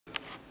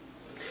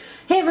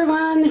Hey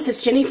everyone, this is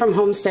Jenny from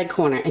Homestead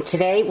Corner, and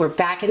today we're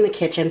back in the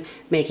kitchen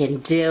making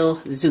dill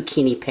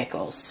zucchini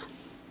pickles.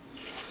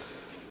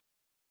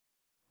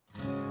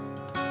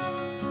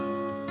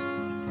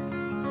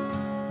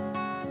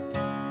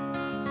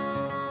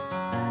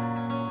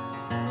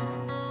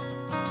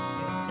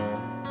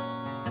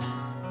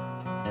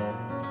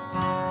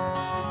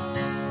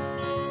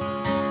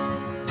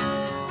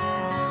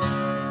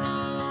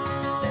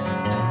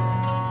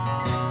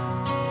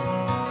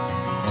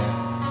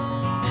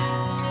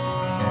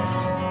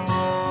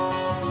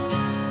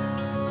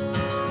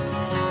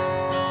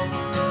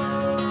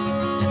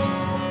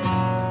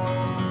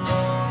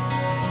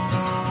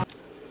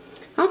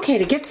 Okay,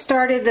 to get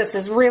started, this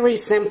is really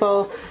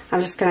simple.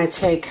 I'm just going to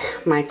take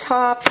my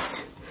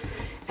tops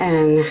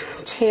and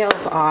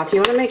tails off. You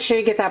want to make sure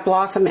you get that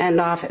blossom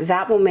end off.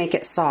 That will make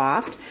it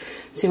soft.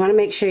 So you want to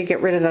make sure you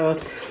get rid of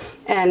those.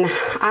 And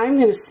I'm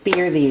going to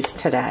spear these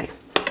today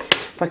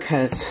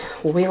because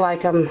we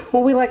like them.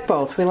 Well, we like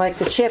both. We like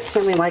the chips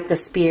and we like the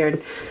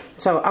speared.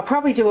 So I'll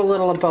probably do a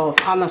little of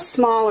both. On the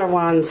smaller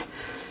ones,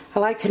 I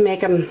like to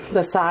make them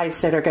the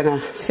size that are going to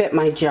fit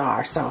my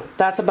jar. So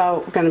that's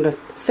about going to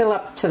fill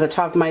up to the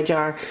top of my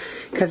jar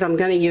because I'm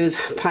going to use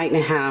 1.5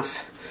 pint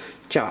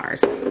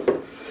jars.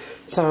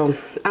 So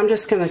I'm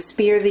just going to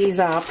spear these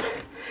up,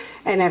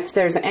 and if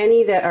there's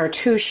any that are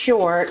too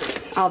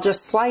short, I'll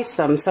just slice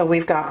them so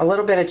we've got a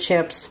little bit of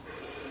chips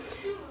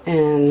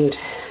and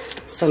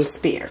some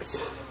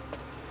spears.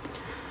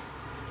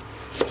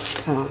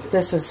 So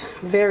this is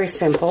very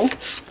simple,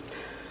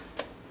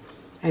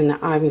 and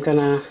I'm going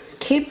to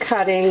keep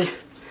cutting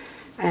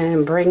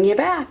and bring you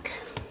back.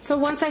 So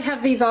once I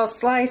have these all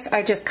sliced,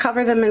 I just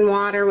cover them in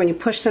water. When you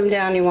push them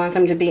down, you want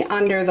them to be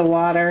under the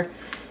water.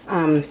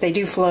 They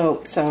do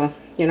float, so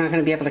you're not going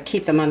to be able to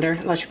keep them under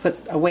unless you put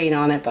a weight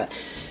on it, but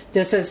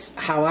this is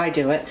how I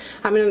do it.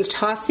 I'm going to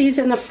toss these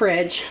in the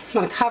fridge. I'm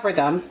going to cover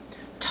them,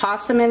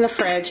 toss them in the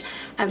fridge,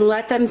 and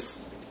let them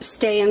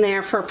stay in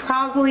there for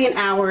probably an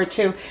hour or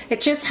two.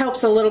 It just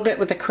helps a little bit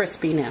with the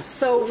crispiness.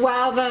 So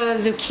while the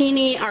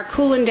zucchini are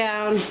cooling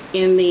down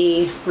in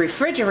the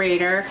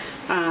refrigerator,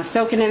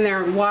 soaking in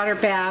their water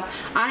bath,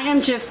 I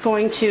am just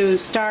going to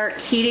start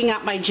heating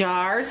up my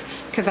jars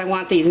because I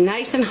want these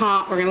nice and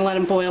hot. We're going to let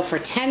them boil for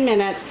 10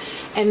 minutes,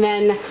 and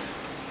then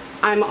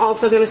I'm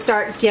also going to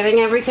start getting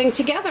everything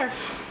together.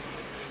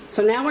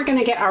 So now we're going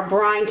to get our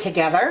brine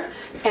together,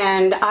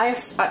 and I've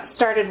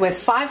started with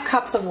 5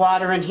 cups of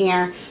water in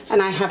here,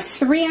 and I have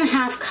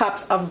 3.5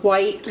 cups of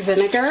white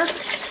vinegar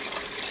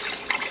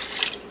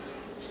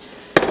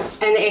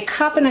and 1.5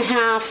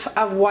 cups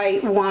of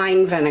white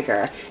wine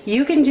vinegar.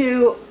 You can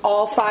do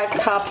all 5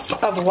 cups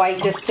of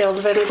white distilled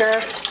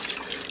vinegar.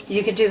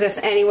 You could do this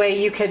any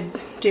way. You could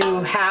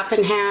do half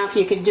and half.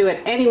 You could do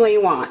it any way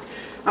you want.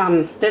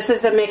 This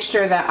is the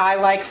mixture that I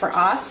like for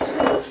us.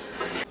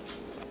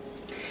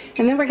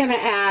 And then we're going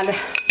to add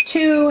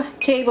 2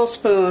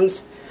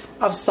 tablespoons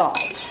of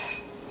salt.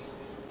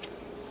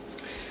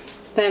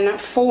 Then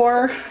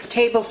 4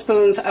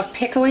 tablespoons of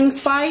pickling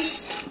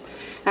spice.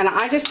 And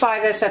I just buy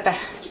this at the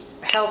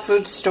health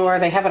food store.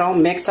 They have it all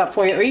mixed up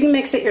for you. Or you can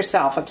mix it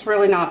yourself. It's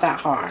really not that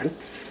hard.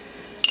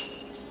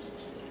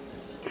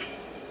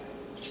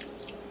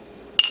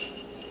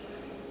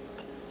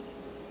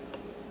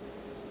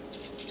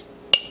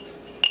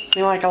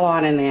 You like a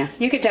lot in there.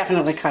 You could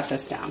definitely cut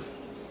this down.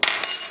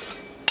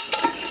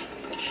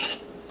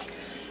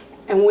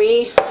 And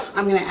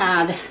I'm going to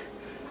add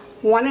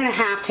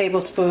 1.5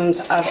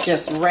 tablespoons of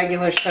just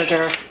regular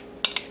sugar.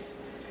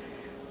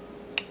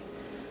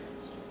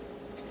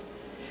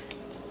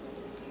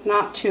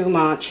 Not too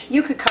much.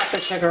 You could cut the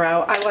sugar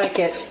out. I like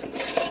it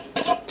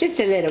just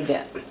a little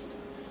bit.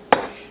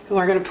 And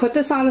we're going to put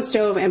this on the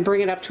stove and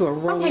bring it up to a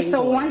rolling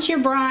boil. Once your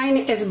brine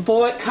is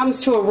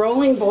comes to a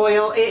rolling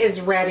boil, it is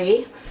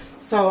ready.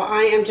 So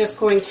I am just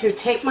going to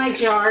take my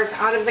jars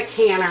out of the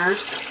canner.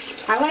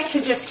 I like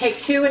to just take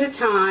 2 at a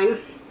time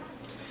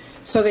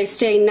so they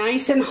stay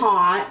nice and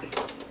hot.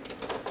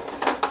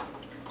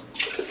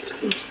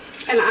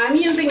 And I'm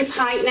using 1.5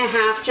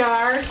 pint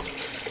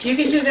jars. You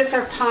can do this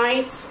in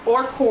pints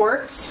or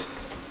quarts,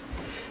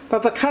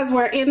 but because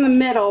we're in the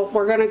middle,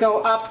 we're going to go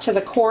up to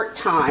the quart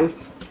time.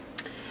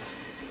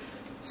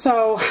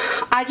 So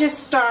I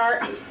just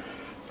start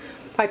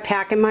by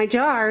packing my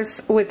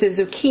jars with the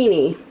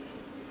zucchini.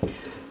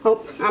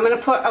 Oh, I'm going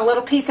to put a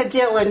little piece of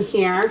dill in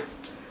here.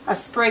 A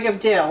sprig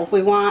of dill.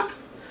 We want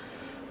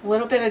a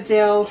little bit of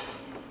dill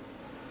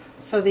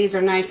so these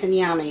are nice and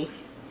yummy.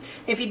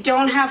 If you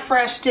don't have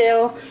fresh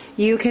dill,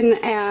 you can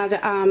add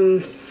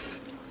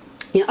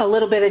a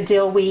little bit of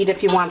dill weed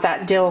if you want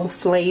that dill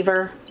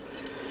flavor.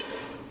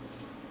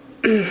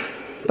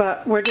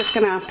 But we're just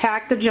going to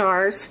pack the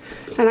jars,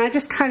 and I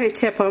just kind of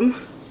tip them.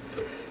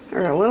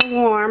 They're a little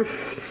warm.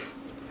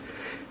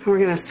 And we're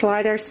going to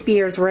slide our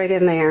spears right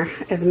in there,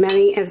 as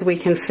many as we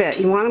can fit.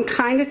 You want them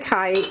kind of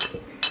tight.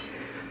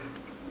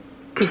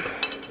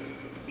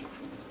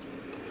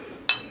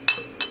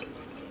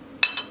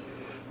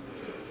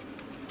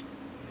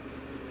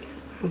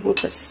 And we'll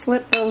just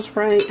slip those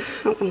right.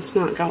 Oh, it's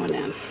not going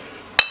in.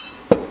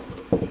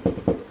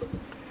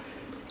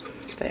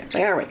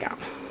 There we go.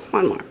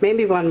 One more,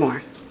 maybe one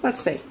more. Let's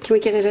see, can we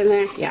get it in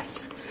there?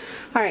 Yes.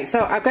 All right,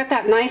 so I've got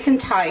that nice and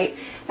tight,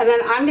 and then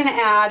I'm gonna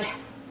add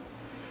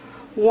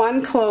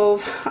 1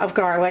 clove of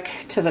garlic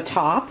to the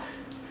top,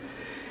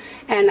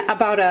 and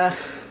about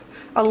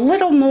a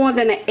little more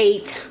than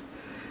 1/8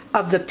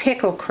 of the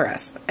pickle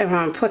crisp, and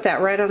I'm gonna put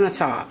that right on the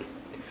top.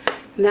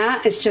 And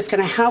that is just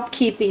gonna help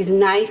keep these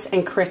nice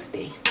and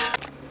crispy.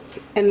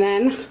 And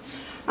then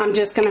I'm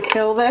just gonna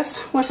fill this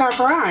with our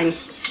brine.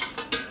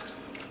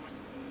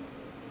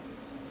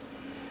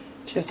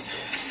 Just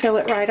fill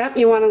it right up.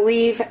 You want to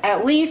leave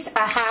at least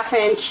a 1/2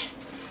 inch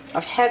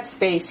of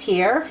headspace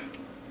here,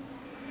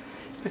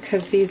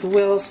 because these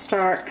will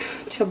start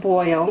to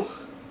boil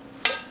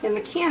in the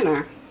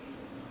canner.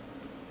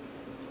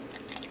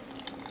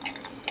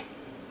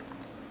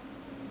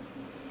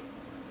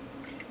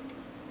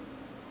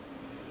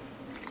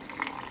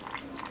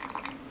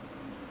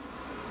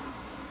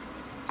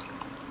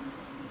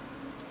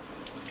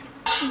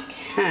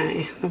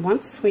 Okay, and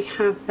once we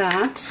have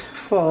that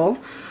full,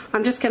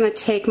 I'm just going to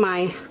take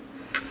my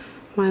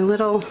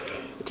little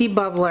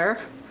debubbler,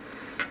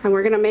 and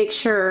we're going to make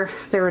sure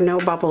there are no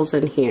bubbles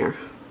in here.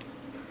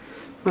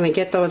 I'm going to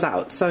get those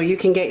out so you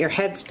can get your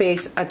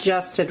headspace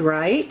adjusted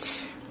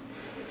right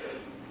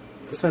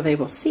so they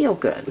will seal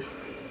good.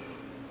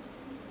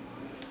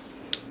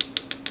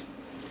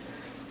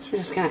 So we're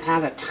just going to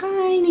add a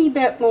tiny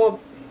bit more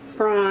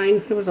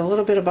brine. There was a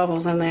little bit of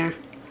bubbles in there.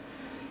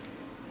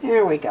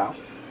 There we go.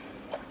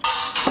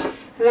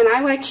 And then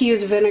I like to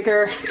use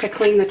vinegar to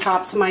clean the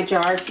tops of my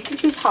jars. You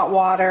could use hot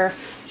water.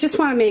 Just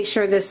want to make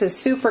sure this is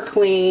super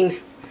clean.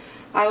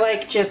 I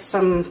like just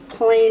some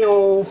plain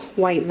old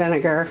white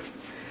vinegar.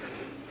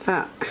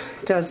 That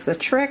does the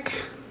trick.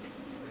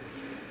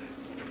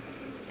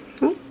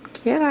 Oh,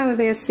 get out of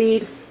there,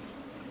 seed.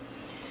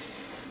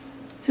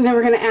 And then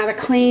we're going to add a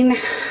clean.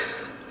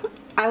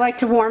 I like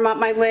to warm up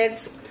my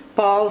lids.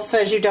 Ball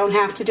says you don't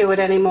have to do it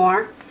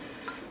anymore,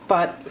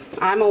 but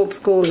I'm old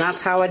school and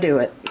that's how I do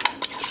it.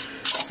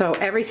 So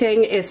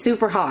everything is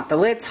super hot. The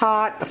lid's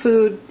hot, the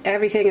food,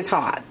 everything is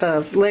hot.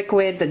 The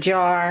liquid, the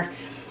jar.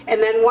 And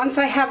then once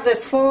I have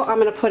this full, I'm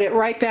going to put it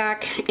right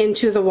back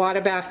into the water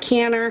bath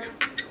canner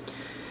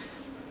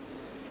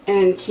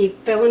and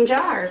keep filling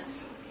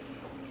jars.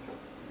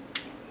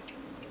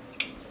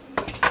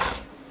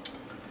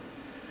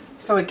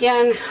 So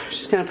again, I'm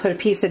just going to put a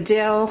piece of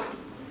dill,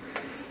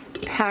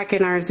 pack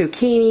in our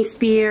zucchini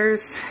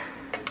spears.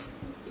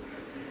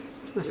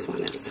 This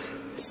one is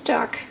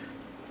stuck.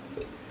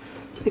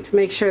 I like to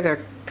make sure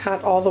they're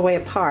cut all the way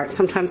apart.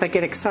 Sometimes I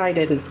get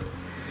excited and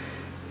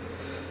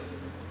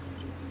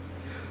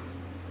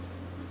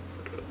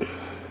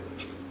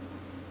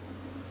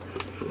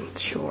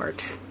it's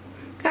short.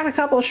 Got a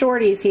couple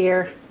shorties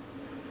here.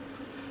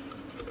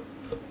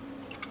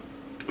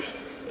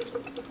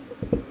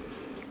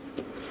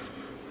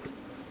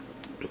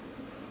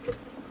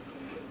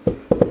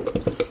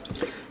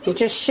 You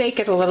just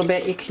shake it a little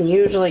bit, you can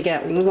usually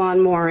get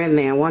one more in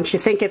there. Once you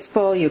think it's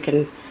full, you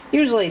can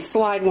usually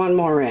slide one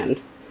more in.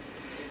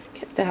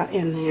 Get that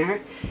in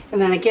there.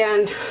 And then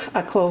again,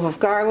 a clove of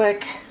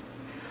garlic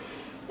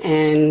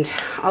and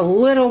a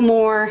little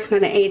more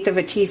than 1/8 of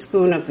a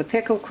teaspoon of the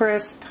pickle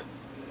crisp.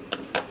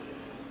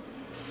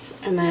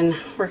 And then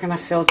we're going to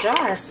fill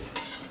jars.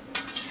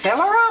 Fill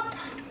her up.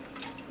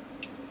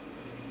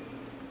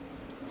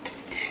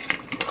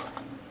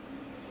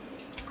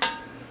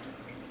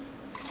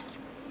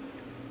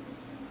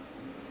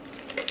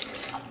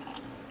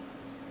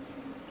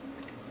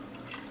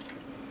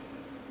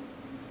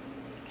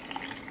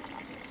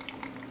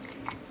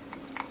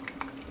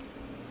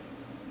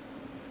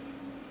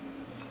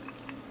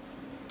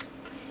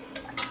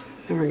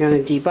 And we're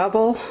going to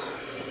debubble.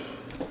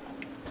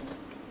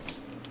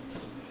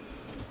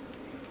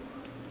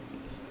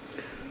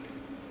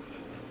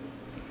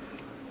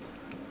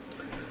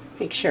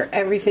 Make sure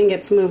everything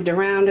gets moved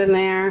around in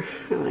there.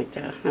 I like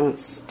to, that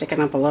one's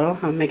sticking up a little.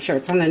 I'll make sure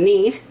it's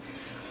underneath.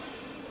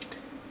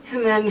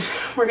 And then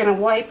we're going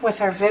to wipe with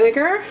our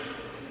vinegar.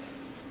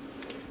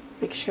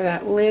 Make sure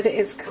that lid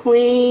is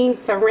clean,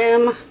 the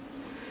rim.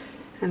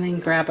 And then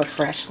grab a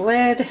fresh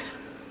lid.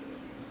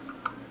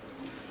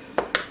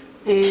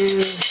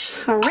 And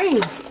a ring,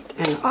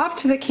 and off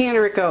to the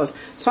canner it goes.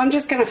 So I'm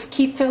just going to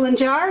keep filling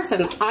jars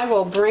and I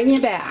will bring you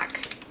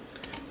back.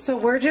 So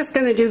we're just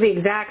going to do the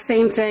exact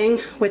same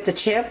thing with the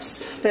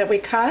chips that we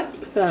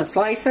cut, the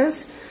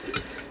slices.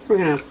 We're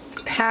going to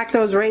pack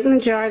those right in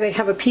the jar. They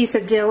have a piece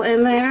of dill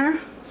in there,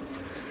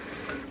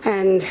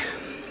 and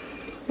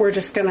we're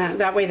just going to,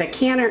 that way the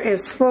canner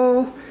is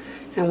full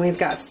and we've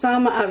got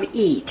some of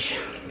each,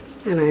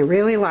 and I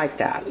really like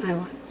that. I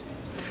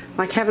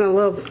like having a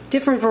little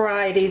different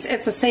varieties.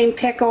 It's the same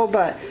pickle,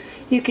 but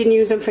you can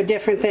use them for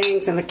different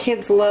things, and the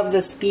kids love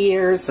the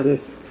spears,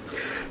 and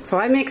So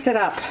I mix it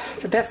up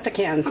the best I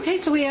can. Okay,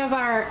 so we have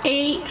our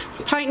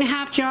 8.5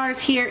 pint jars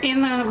here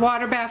in the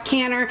water bath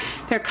canner.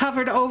 They're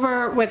covered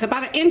over with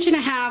about 1.5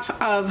 inches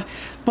of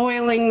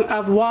boiling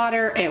of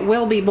water. It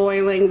will be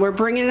boiling. We're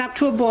bringing it up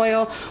to a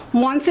boil.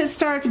 Once it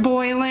starts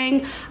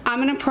boiling,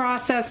 I'm going to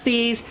process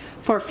these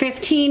for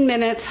 15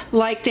 minutes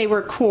like they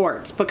were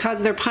quarts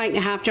because they're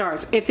 1.5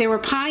 jars. If they were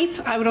pints,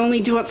 I would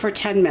only do it for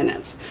 10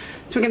 minutes.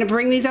 So we're going to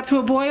bring these up to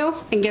a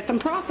boil and get them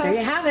processed. There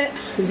you have it.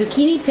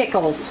 Zucchini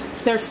pickles.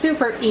 They're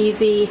super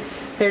easy.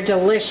 They're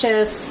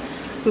delicious.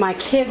 My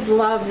kids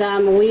love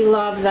them. We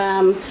love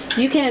them.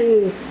 You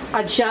can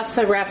adjust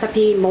the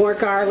recipe. More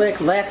garlic,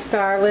 less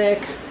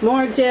garlic,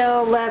 more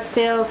dill, less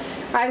dill.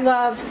 I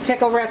love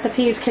pickle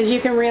recipes because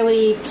you can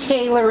really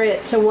tailor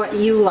it to what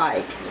you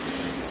like.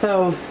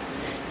 So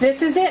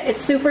this is it.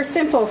 It's super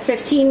simple.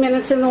 15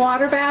 minutes in the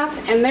water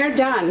bath and they're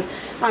done.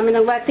 I'm going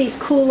to let these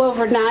cool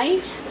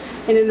overnight.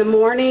 And in the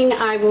morning,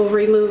 I will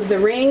remove the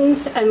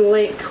rings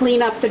and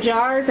clean up the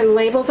jars and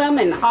label them,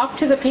 and off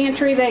to the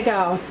pantry they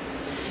go.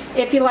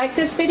 If you like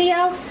this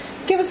video,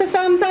 give us a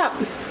thumbs up.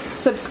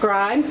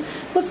 Subscribe.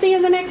 We'll see you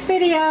in the next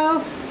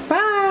video.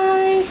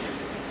 Bye.